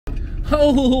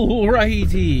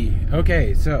Alrighty.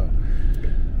 Okay, so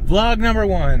vlog number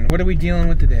 1. What are we dealing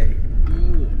with today?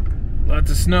 Ooh,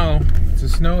 lots of snow. It's a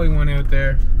snowy one out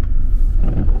there.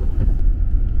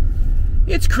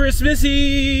 It's Christmas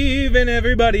Eve and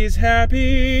everybody's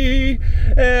happy.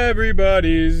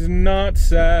 Everybody's not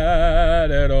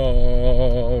sad at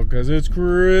all, 'cause it's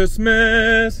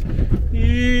Christmas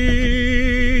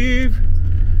Eve.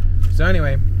 So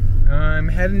anyway, I'm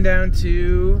heading down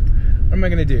to, what am I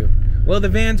gonna do? Well, the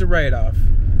van's a write-off.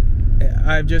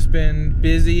 I've just been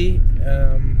busy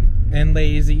and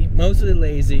lazy, mostly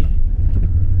lazy.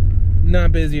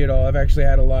 Not busy at all. I've actually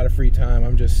had a lot of free time.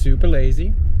 I'm just super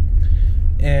lazy.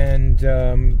 And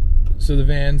so the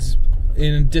van's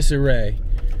in disarray.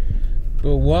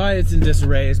 But why it's in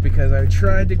disarray is because I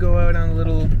tried to go out on a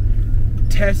little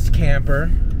test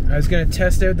camper. I was going to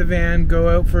test out the van, go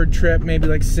out for a trip, maybe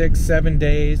like 6-7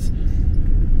 days.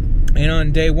 And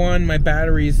on day 1, my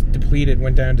batteries depleted,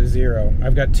 went down to 0.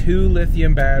 I've got 2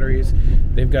 lithium batteries.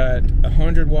 They've got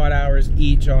 100 watt hours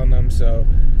each on them, so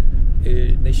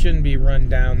they shouldn't be run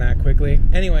down that quickly.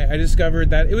 Anyway, I discovered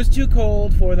that it was too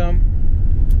cold for them.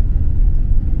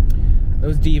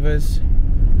 Those divas,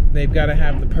 they've got to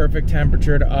have the perfect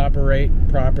temperature to operate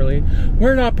properly.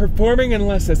 We're not performing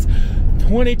unless it's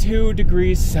 22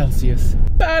 degrees Celsius.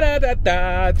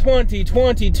 Ba-da-da-da,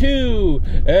 2022,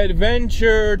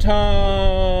 adventure time.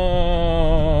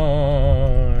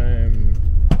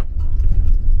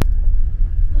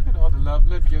 Look at all the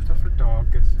lovely, beautiful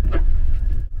dogs.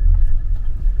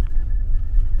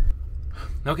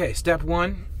 Okay, step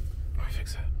 1. Let me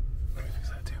fix that.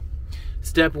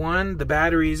 Step 1, the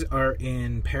batteries are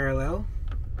in parallel.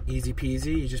 Easy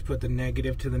peasy. You just put the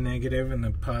negative to the negative and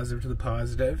the positive to the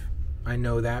positive. I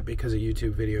know that because a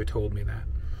YouTube video told me that.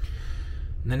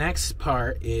 And the next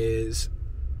part is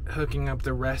hooking up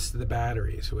the rest of the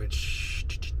batteries, which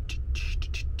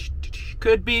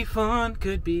could be fun,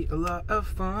 could be a lot of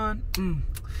fun.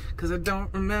 'Cause I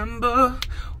don't remember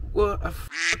what I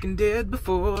fucking did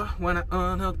before when I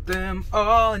unhooked them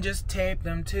all and just taped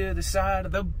them to the side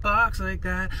of the box like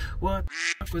that. What the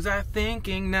fuck was I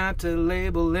thinking not to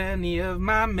label any of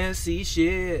my messy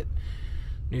shit?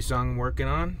 New song I'm working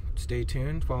on. Stay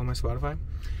tuned. Follow my Spotify.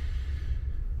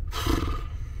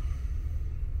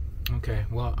 Okay,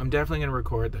 well, I'm definitely going to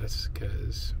record this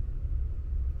because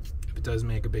if it does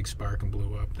make a big spark and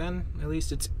blow up, then at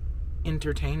least it's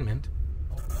entertainment.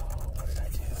 What did I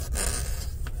do?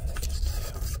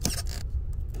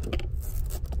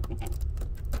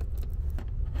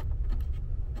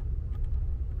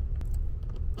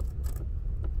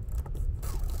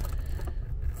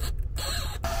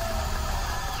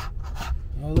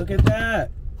 Oh, look at that.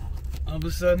 All of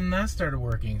a sudden that started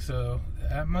working, so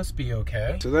that must be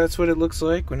okay. So that's what it looks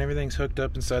like when everything's hooked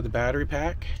up inside the battery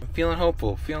pack. I'm feeling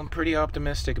hopeful, feeling pretty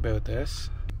optimistic about this.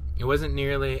 It wasn't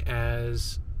nearly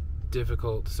as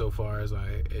difficult so far as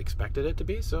I expected it to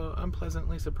be, so I'm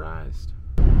pleasantly surprised.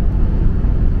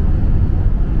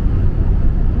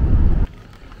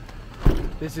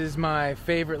 This is my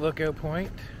favorite lookout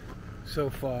point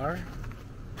so far.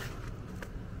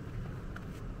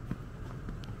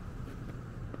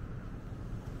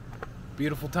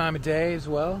 Beautiful time of day as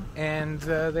well, and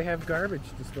they have garbage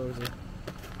disposal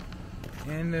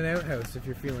and an outhouse if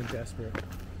you're feeling desperate.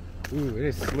 Ooh, it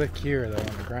is slick here though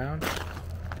on the ground.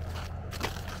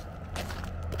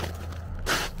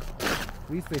 At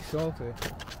least they salt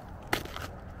it.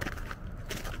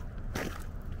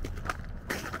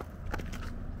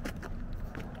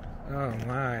 Oh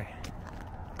my.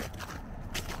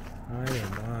 Oh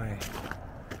my.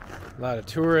 A lot of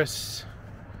tourists.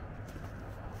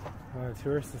 A lot of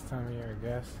tourists this time of year, I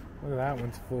guess. Look at that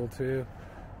one's full too.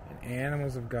 And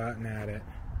animals have gotten at it.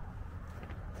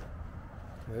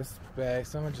 This bag,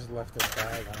 someone just left their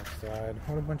bag on the side.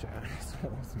 What a bunch of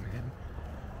assholes, man.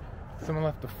 Someone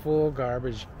left the full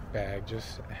garbage bag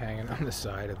just hanging on the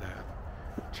side of that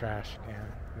trash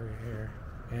can over here.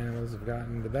 Animals have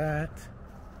gotten into that.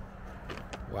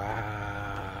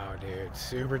 Wow, dude.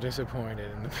 Super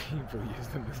disappointed in the people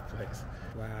using this place.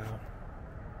 Wow.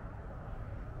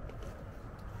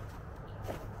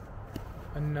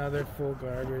 Another full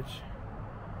garbage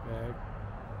bag.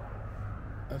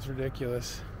 That's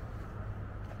ridiculous.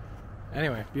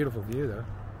 Anyway, beautiful view though.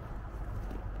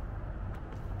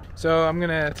 So I'm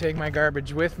gonna take my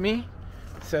garbage with me,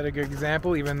 set a good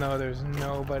example, even though there's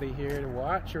nobody here to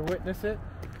watch or witness it.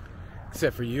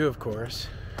 Except for you, of course.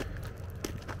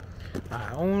 My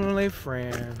only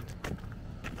friend.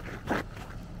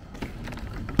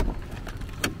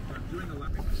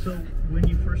 So when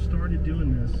you first started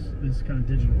doing this kind of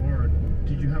digital art,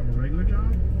 did you have a regular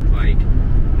job? Like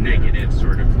negative,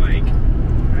 sort of like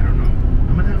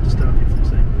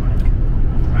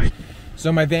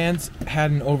So my van's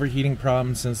had an overheating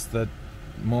problem since the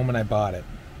moment I bought it.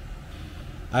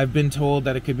 I've been told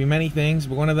that it could be many things,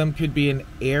 but one of them could be an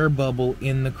air bubble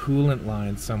in the coolant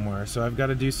line somewhere. So I've got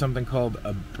to do something called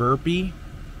a burpee.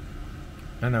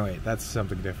 Oh no, wait, that's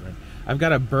something different. I've got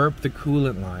to burp the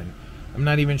coolant line. I'm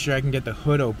not even sure I can get the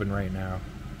hood open right now,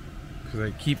 because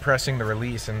I keep pressing the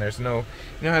release and there's no...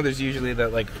 You know how there's usually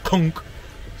that like kunk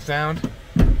sound?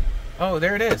 Oh,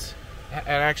 there it is. It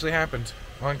actually happened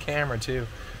on camera too.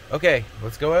 Okay,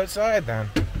 let's go outside then.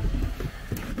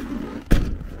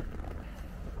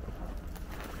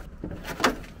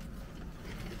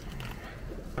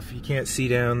 If you can't see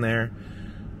down there,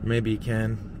 maybe you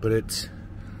can, but it's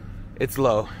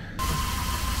low.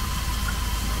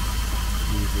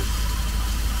 Jesus.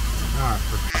 Ah,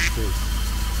 for fuck's sake.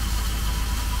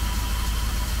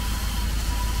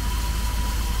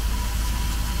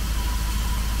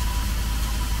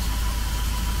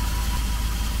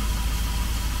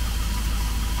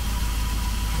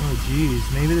 Oh geez,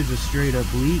 maybe there's a straight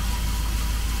up leak.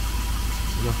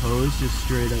 The hose just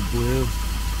straight up blew.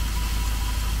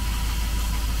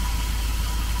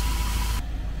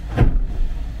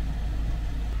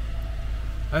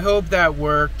 I hope that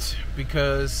worked,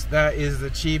 because that is the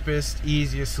cheapest,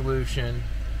 easiest solution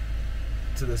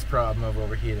to this problem of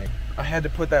overheating. I had to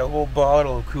put that whole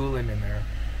bottle of coolant in there.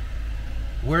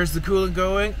 Where's the coolant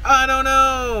going? I don't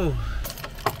know!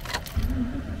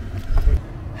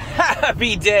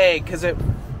 Happy day, because it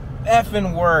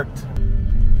effing worked.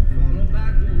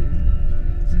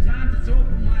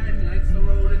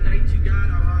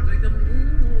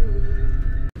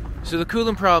 So the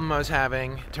coolant problem I was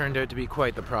having turned out to be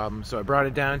quite the problem, so I brought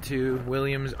it down to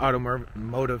Williams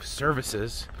Automotive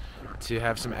Services to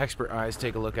have some expert eyes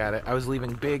take a look at it. I was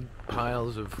leaving big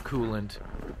piles of coolant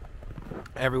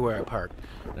everywhere I parked,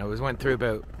 and I went through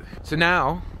about... So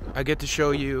now I get to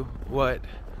show you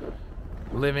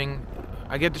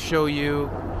I get to show you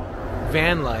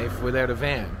van life without a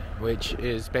van, which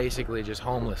is basically just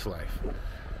homeless life.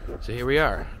 So here we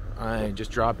are. I just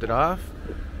dropped it off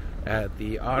at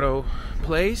the auto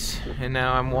place, and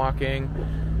now I'm walking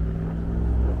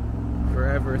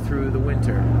forever through the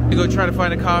winter. I go try to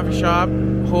find a coffee shop,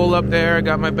 hole up there. I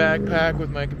got my backpack with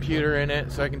my computer in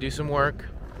it so I can do some work.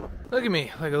 Look at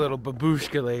me, like a little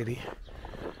babushka lady.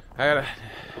 I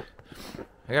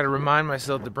gotta remind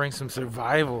myself to bring some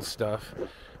survival stuff.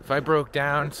 If I broke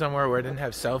down somewhere where I didn't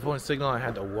have cell phone signal and I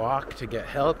had to walk to get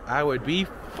help, I would be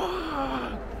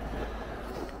fucked.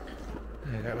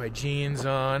 I got my jeans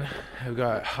on. I've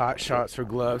got hot shots for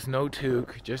gloves, no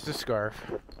toque, just a scarf.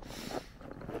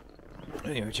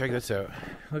 Anyway, check this out.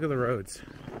 Look at the roads.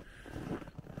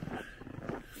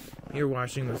 You're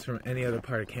watching this from any other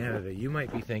part of Canada, you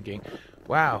might be thinking,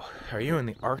 wow, are you in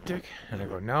the Arctic? And I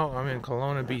go, no, I'm in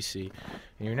Kelowna, BC.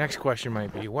 And your next question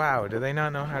might be, wow, do they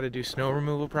not know how to do snow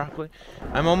removal properly?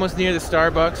 I'm almost near the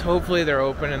Starbucks. Hopefully they're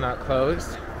open and not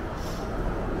closed.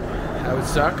 That would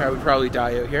suck. I would probably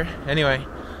die out here. Anyway,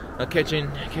 I'll catch you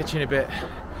in a bit.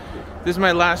 This is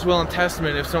my last will and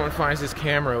testament if someone finds this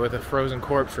camera with a frozen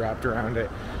corpse wrapped around it.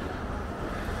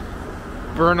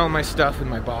 Burn all my stuff in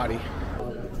my body.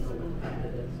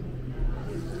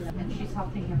 And she's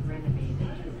helping him renovate it.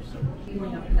 So he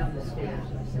went up and down the stairs.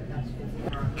 I said, that's good.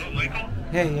 Hello, Michael?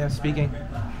 Hey, yeah, speaking.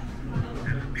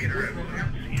 This is Peter at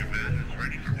Williams. Your man is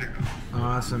ready for pickup.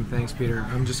 Awesome, thanks Peter.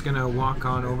 I'm just gonna walk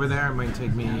on over there. It might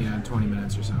take me 20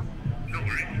 minutes or so. No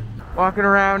worries. Walking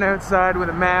around outside with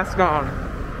a mask on.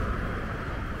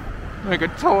 Like a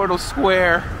total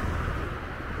square.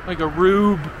 Like a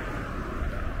rube.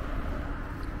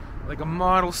 Like a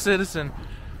model citizen.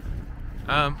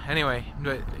 Anyway,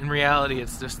 but in reality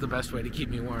it's just the best way to keep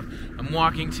me warm. I'm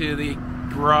walking to the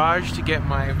garage to get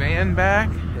my van back.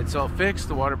 It's all fixed,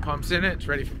 the water pump's in it, it's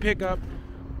ready for pickup.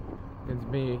 It's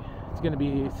gonna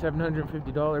be a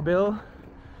 $750 bill.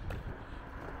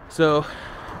 So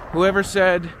whoever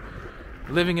said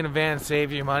living in a van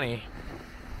saves you money,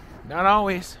 not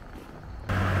always.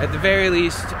 At the very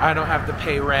least, I don't have to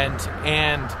pay rent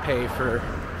and pay for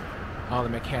all the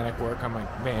mechanic work on my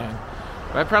van.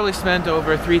 But I probably spent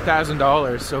over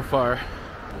 $3,000 so far.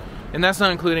 And that's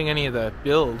not including any of the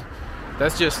build.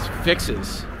 That's just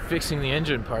fixing the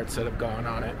engine parts that have gone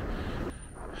on it.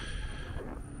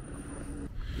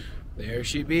 There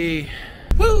she be.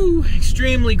 Woo!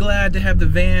 Extremely glad to have the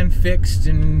van fixed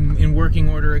and in working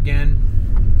order again.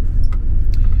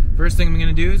 First thing I'm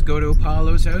gonna do is go to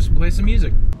Apollo's house and play some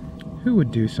music. Who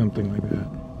would do something like that?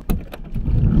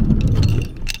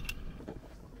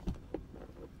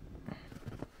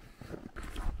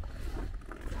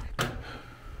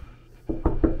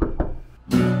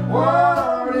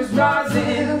 War is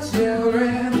rising,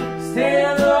 children, stay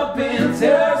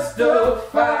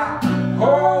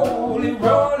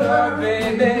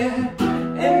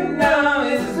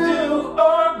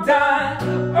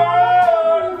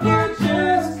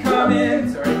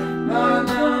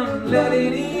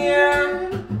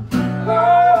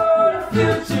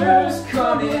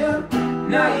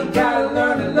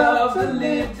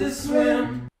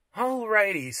swim.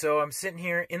 Alrighty, so I'm sitting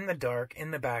here in the dark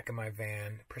in the back of my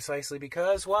van, precisely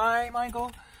because, why,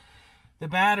 Michael? The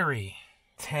battery,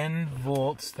 10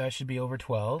 volts, that should be over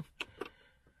 12.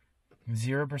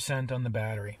 0% on the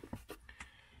battery.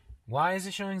 Why is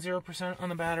it showing 0% on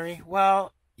the battery?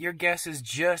 Well, your guess is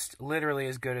just literally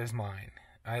as good as mine.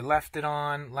 I left it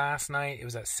on last night, it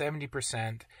was at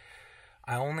 70%.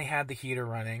 I only had the heater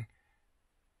running.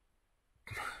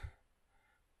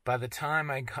 By the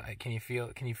time I got, can you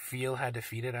feel how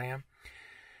defeated I am?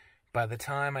 By the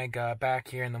time I got back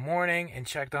here in the morning and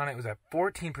checked on it, it was at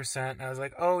 14%. And I was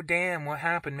like, oh damn, what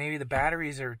happened? Maybe the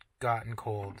batteries are gotten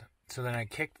cold. So then I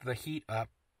kicked the heat up,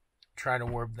 tried to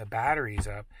warm the batteries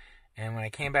up. And when I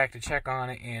came back to check on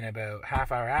it in about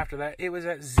half hour after that, it was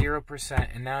at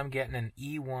 0%. And now I'm getting an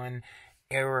E1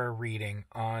 error reading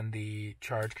on the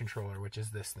charge controller, which is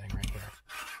this thing right here.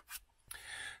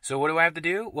 So what do I have to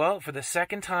do? Well, for the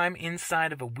second time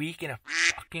inside of a week and a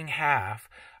fucking half,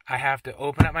 I have to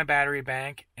open up my battery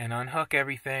bank and unhook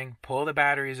everything, pull the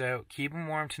batteries out, keep them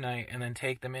warm tonight, and then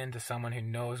take them in to someone who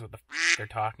knows what the fuck they're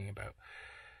talking about.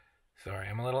 Sorry,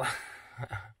 I'm a little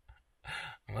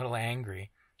angry.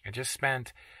 I just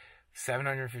spent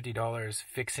 $750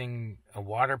 fixing a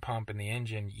water pump in the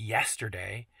engine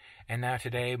yesterday, and now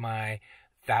today my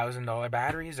 $1,000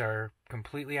 batteries are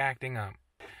completely acting up.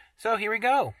 So here we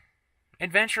go.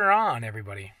 Adventure on,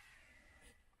 everybody.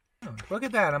 Look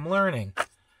at that, I'm learning.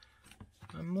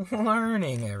 I'm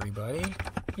learning, everybody.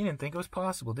 You didn't think it was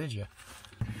possible, did you?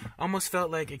 Almost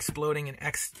felt like exploding in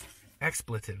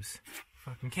expletives.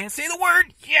 Fucking can't say the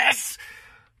word! Yes!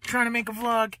 Trying to make a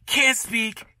vlog, can't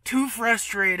speak, too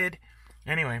frustrated.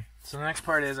 Anyway, so the next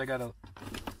part is I gotta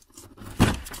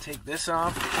take this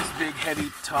off, this big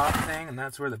heavy top thing, and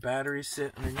that's where the batteries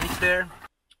sit underneath there.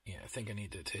 Yeah, I think I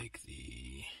need to take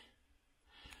the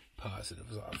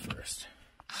positives off first.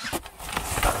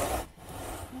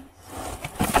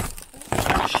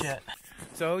 Shit.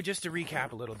 So, just to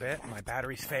recap a little bit, my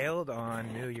batteries failed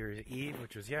on New Year's Eve,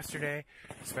 which was yesterday.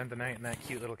 Spent the night in that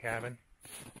cute little cabin.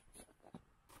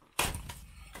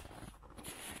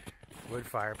 Wood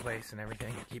fireplace and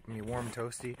everything, keeping me warm and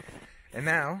toasty. And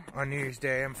now, on New Year's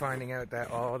Day, I'm finding out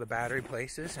that all the battery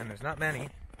places, and there's not many,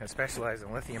 that specialize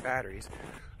in lithium batteries,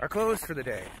 are closed for the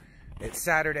day. It's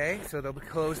Saturday, so they'll be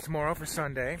closed tomorrow for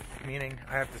Sunday, meaning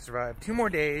I have to survive 2 more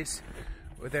days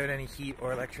without any heat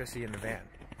or electricity in the van.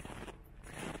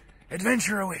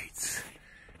 Adventure awaits.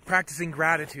 Practicing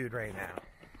gratitude right now.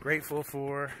 Grateful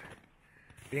for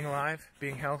being alive,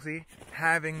 being healthy,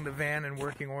 having the van in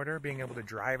working order, being able to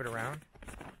drive it around,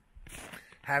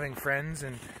 having friends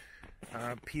and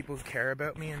people who care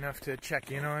about me enough to check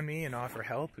in on me and offer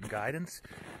help and guidance.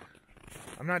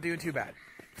 I'm not doing too bad,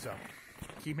 so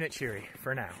keeping it cheery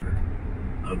for now.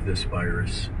 Of this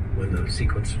virus when the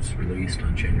sequence was released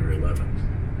on January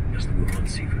 11th as the Wuhan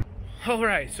sequence.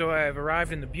 Alright, so I've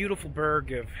arrived in the beautiful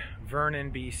burg of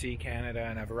Vernon, BC, Canada,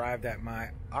 and I've arrived at my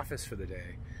office for the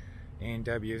day.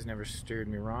 A&W has never steered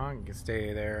me wrong. I could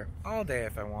stay there all day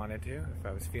if I wanted to, if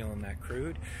I was feeling that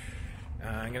crude.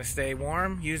 I'm going to stay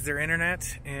warm, use their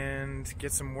internet, and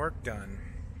get some work done.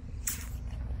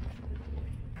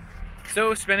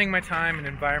 So spending my time in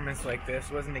environments like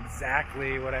this wasn't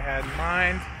exactly what I had in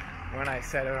mind when I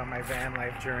set out on my van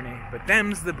life journey, but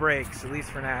them's the breaks, at least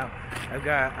for now. I've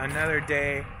got another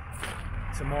day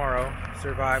tomorrow,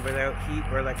 survive without heat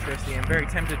or electricity. I'm very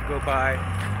tempted to go buy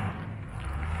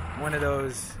one of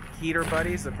those heater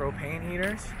buddies, the propane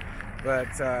heaters,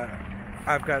 but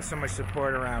I've got so much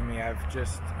support around me.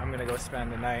 I'm gonna go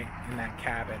spend the night in that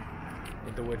cabin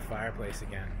with the wood fireplace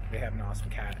again. They have an awesome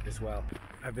cat as well.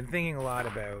 I've been thinking a lot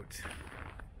about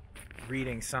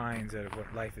reading signs out of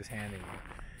what life is handing you.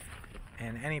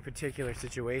 And any particular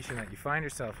situation that you find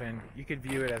yourself in, you could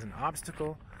view it as an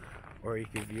obstacle, or you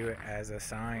could view it as a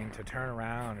sign to turn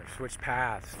around or switch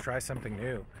paths, try something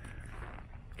new.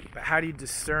 But how do you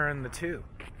discern the two?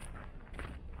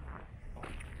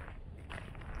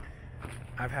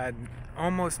 I've had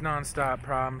almost non-stop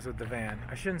problems with the van.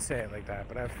 I shouldn't say it like that,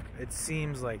 but it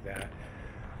seems like that.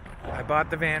 I bought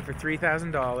the van for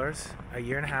 $3,000 a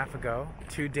year and a half ago.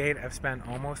 To date, I've spent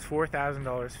almost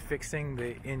 $4,000 fixing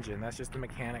the engine. That's just the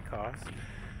mechanic cost.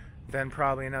 Then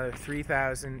probably another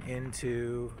 $3,000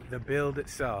 into the build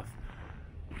itself.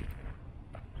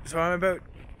 So I'm about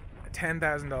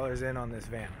 $10,000 in on this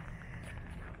van.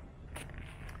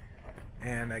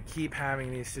 And I keep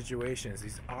having these situations,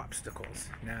 these obstacles.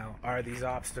 Now, are these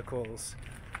obstacles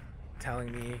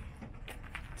telling me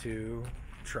to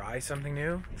try something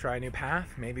new, try a new path?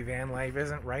 Maybe van life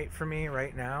isn't right for me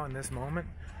right now in this moment.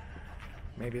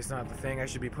 Maybe it's not the thing I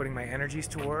should be putting my energies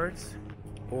towards.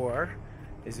 Or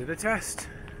Is it a test?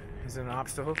 Is it an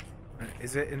obstacle?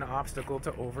 Is it an obstacle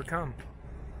to overcome?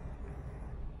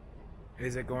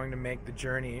 Is it going to make the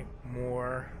journey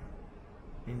more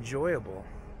enjoyable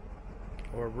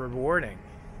or rewarding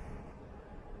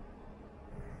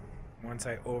once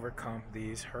I overcome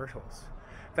these hurdles?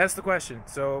 That's the question.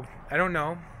 So I don't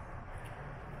know,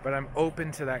 but I'm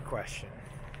open to that question.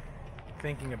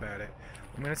 Thinking about it.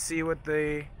 I'm going to see what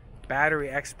the battery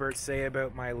experts say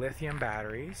about my lithium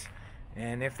batteries,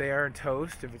 and if they are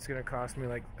toast, if it's going to cost me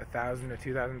like $1,000 or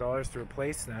 $2,000 to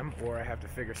replace them, or I have to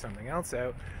figure something else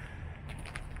out,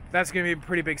 that's going to be a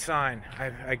pretty big sign,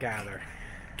 I gather,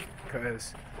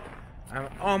 because I'm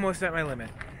almost at my limit.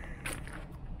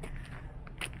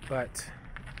 But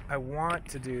I want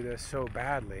to do this so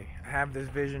badly. I have this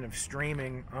vision of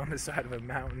streaming on the side of a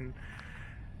mountain,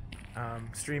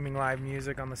 streaming live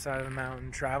music on the side of the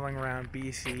mountain, traveling around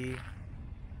BC,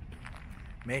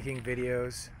 making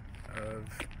videos of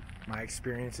my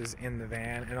experiences in the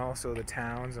van, and also the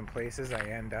towns and places I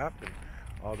end up, and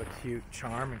all the cute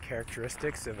charm and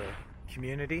characteristics of a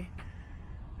community.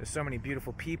 There's so many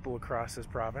beautiful people across this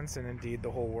province, and indeed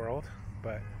the whole world,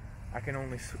 but I can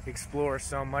only explore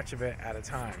so much of it at a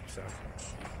time. So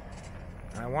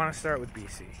I want to start with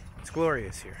BC. It's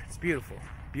glorious here. It's beautiful.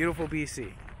 Beautiful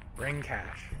BC. Bring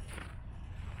cash.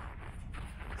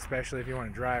 Especially if you want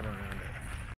to drive around it.